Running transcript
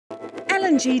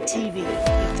LNG TV,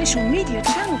 the official media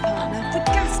channel partner for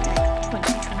Gastech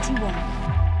 2021.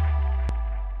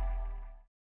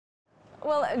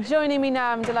 Well, joining me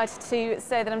now, I'm delighted to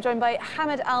say that I'm joined by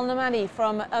Hamid Al Naamany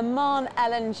from Oman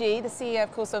LNG, the CEO,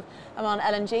 of course, of Oman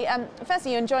LNG.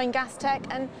 Firstly, you're enjoying Gastech,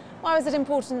 and why was it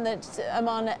important that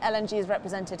Oman LNG is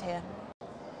represented here?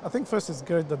 I think first it's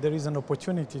great that there is an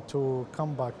opportunity to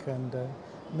come back and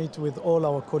meet with all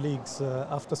our colleagues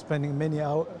after spending many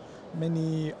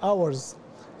hours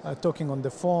talking on the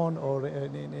phone or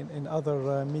in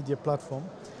other media platform.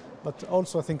 But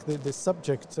also I think the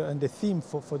subject and the theme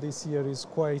for this year is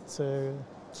quite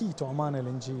key to Oman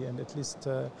LNG, and at least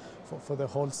for the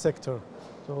whole sector.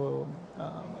 So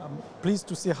I'm pleased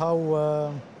to see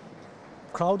how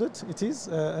crowded it is,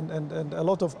 and a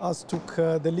lot of us took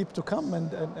the leap to come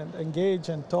and engage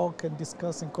and talk and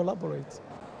discuss and collaborate.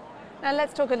 Now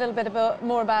let's talk a little bit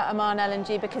more about Oman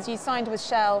LNG, because you signed with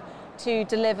Shell to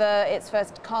deliver its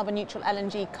first carbon neutral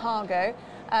LNG cargo.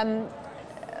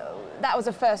 That was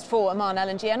a first for Oman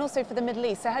LNG and also for the Middle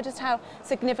East. So how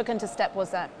significant a step was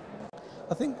that?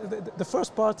 I think the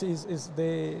first part is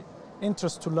the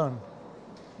interest to learn.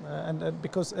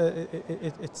 Because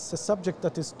it's a subject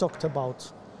that is talked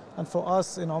about. And for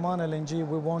us in Oman LNG,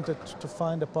 we wanted to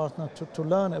find a partner to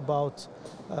learn about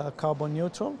carbon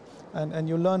neutral. And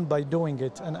you learn by doing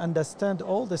it and understand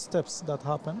all the steps that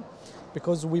happen,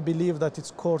 because we believe that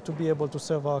it's core to be able to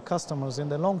serve our customers in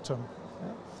the long term.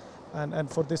 And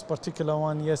for this particular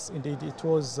one, yes, indeed, it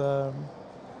was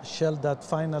Shell that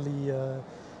finally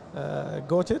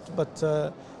got it.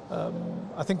 But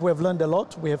I think we have learned a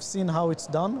lot. We have seen how it's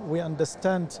done. We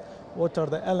understand what are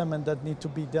the elements that need to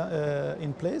be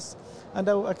in place. And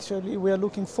actually, we are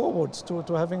looking forward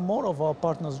to having more of our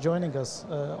partners joining us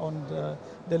on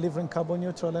delivering carbon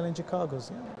neutral LNG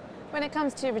cargoes. Yeah. When it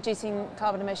comes to reducing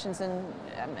carbon emissions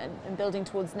and building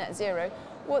towards net zero,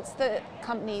 what's the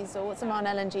company's or what's Oman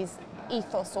LNG's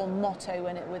ethos or motto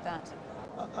with that?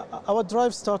 Our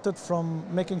drive started from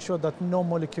making sure that no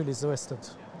molecule is wasted.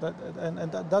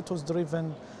 That was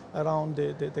driven around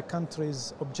the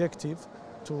country's objective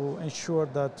to ensure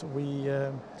that we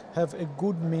have a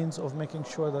good means of making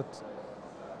sure that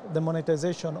the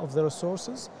monetization of the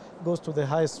resources goes to the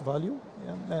highest value.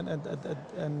 Yeah?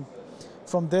 And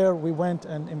from there we went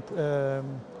and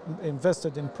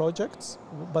invested in projects,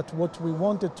 but what we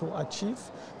wanted to achieve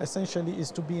essentially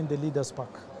is to be in the leaders pack.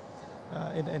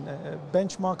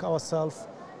 Benchmark ourselves,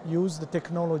 use the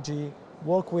technology,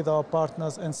 work with our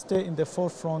partners and stay in the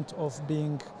forefront of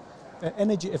being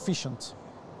energy efficient.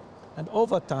 And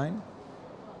over time,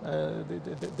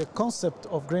 the concept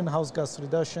of greenhouse gas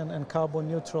reduction and carbon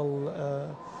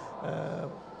neutral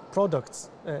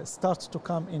products starts to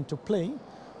come into play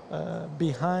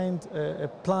behind a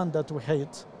plan that we had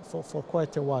for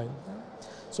quite a while.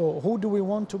 So who do we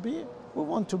want to be? We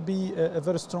want to be a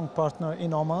very strong partner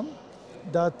in Oman,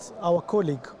 that our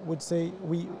colleague would say,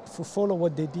 if we follow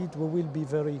what they did, we will be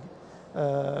very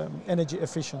energy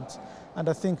efficient. And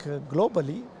I think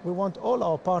globally, we want all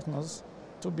our partners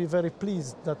to be very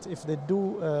pleased that if they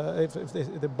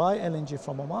buy LNG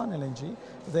from Oman LNG,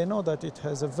 they know that it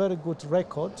has a very good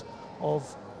record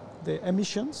of the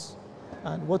emissions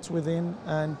and what's within,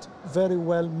 and very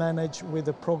well managed with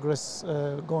the progress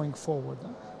going forward.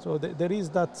 So there is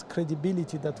that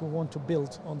credibility that we want to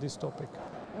build on this topic.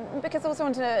 Because I also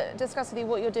want to discuss with you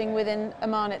what you're doing within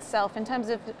Oman itself in terms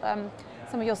of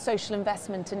some of your social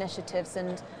investment initiatives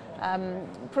and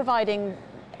providing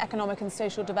economic and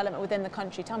social development within the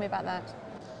country. Tell me about that.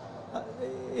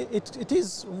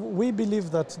 We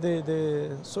believe that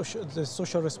the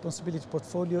social responsibility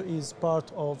portfolio is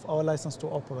part of our license to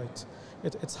operate.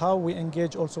 It's how we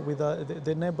engage also with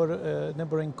the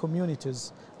neighboring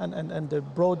communities and the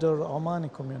broader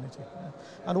Omani community.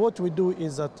 And what we do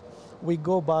is that we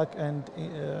go back and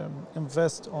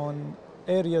invest on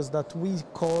areas that we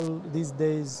call these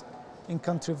days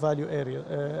in-country value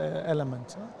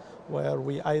element, where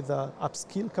we either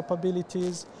upskill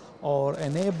capabilities or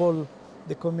enable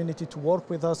the community to work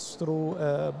with us through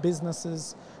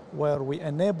businesses, where we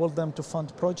enable them to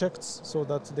fund projects so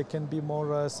that they can be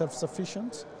more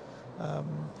self-sufficient.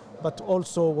 But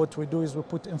also what we do is we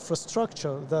put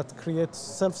infrastructure that creates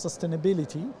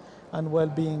self-sustainability and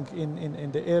well-being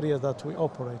in the area that we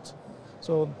operate.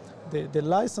 So the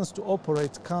license to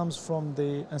operate comes from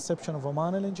the inception of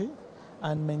Oman LNG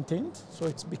and maintained, so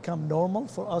it's become normal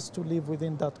for us to live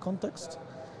within that context.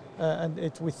 And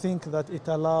we think that it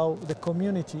allows the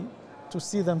community to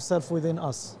see themselves within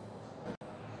us.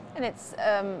 And it's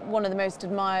one of the most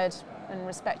admired and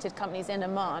respected companies in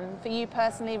Oman. For you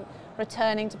personally,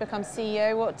 returning to become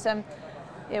CEO,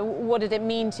 what did it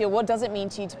mean to you? What does it mean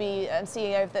to you to be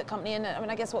CEO of the company? And I mean,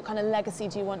 I guess what kind of legacy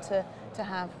do you want to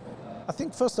have? I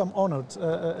think first I'm honored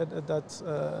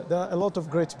that there are a lot of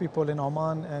great people in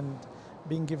Oman, and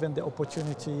being given the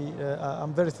opportunity,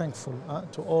 I'm very thankful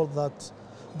to all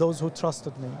those who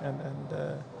trusted me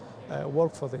and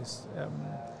work for this.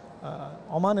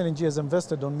 Oman LNG has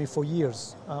invested on me for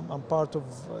years. I'm part of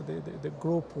the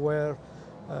group where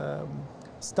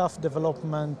staff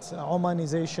development,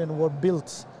 Omanization were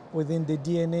built within the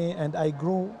DNA, and I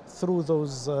grew through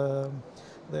those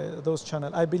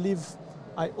channels. I believe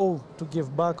I owe to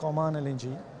give back Oman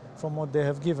LNG from what they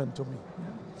have given to me.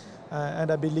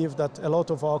 And I believe that a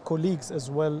lot of our colleagues as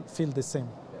well feel the same.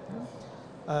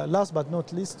 Last but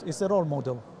not least, it's a role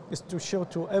model. It's to show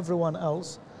to everyone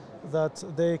else that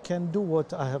they can do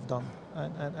what I have done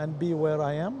and be where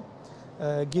I am,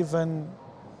 given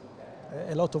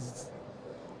a lot of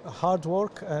hard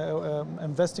work,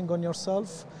 investing on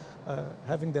yourself,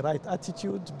 having the right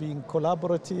attitude, being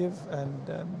collaborative,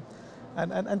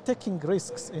 and taking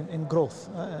risks in growth,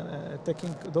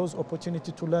 taking those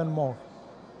opportunities to learn more.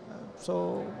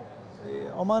 So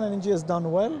Oman LNG has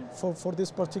done well for this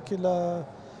particular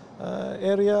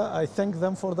area. I thank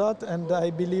them for that, and I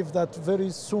believe that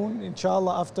very soon,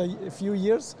 inshallah, after a few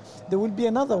years, there will be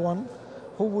another one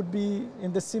who would be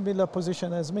in the similar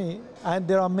position as me. And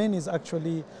there are many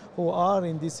actually who are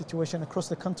in this situation across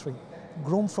the country,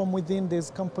 groomed from within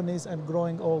these companies and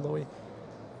growing all the way.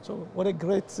 So what a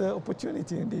great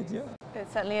opportunity indeed, yeah. It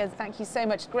certainly is. Thank you so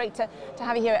much. Great to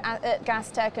have you here at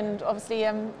Gastech, and obviously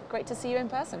great to see you in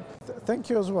person. Thank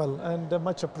you as well, and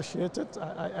much appreciated.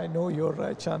 I know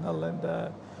your channel,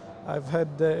 and I've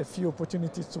had a few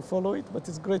opportunities to follow it, but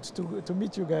it's great to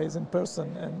meet you guys in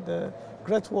person, and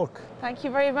great work. Thank you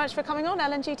very much for coming on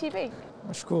LNG TV.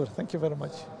 Mashkoor. Thank you very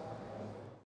much.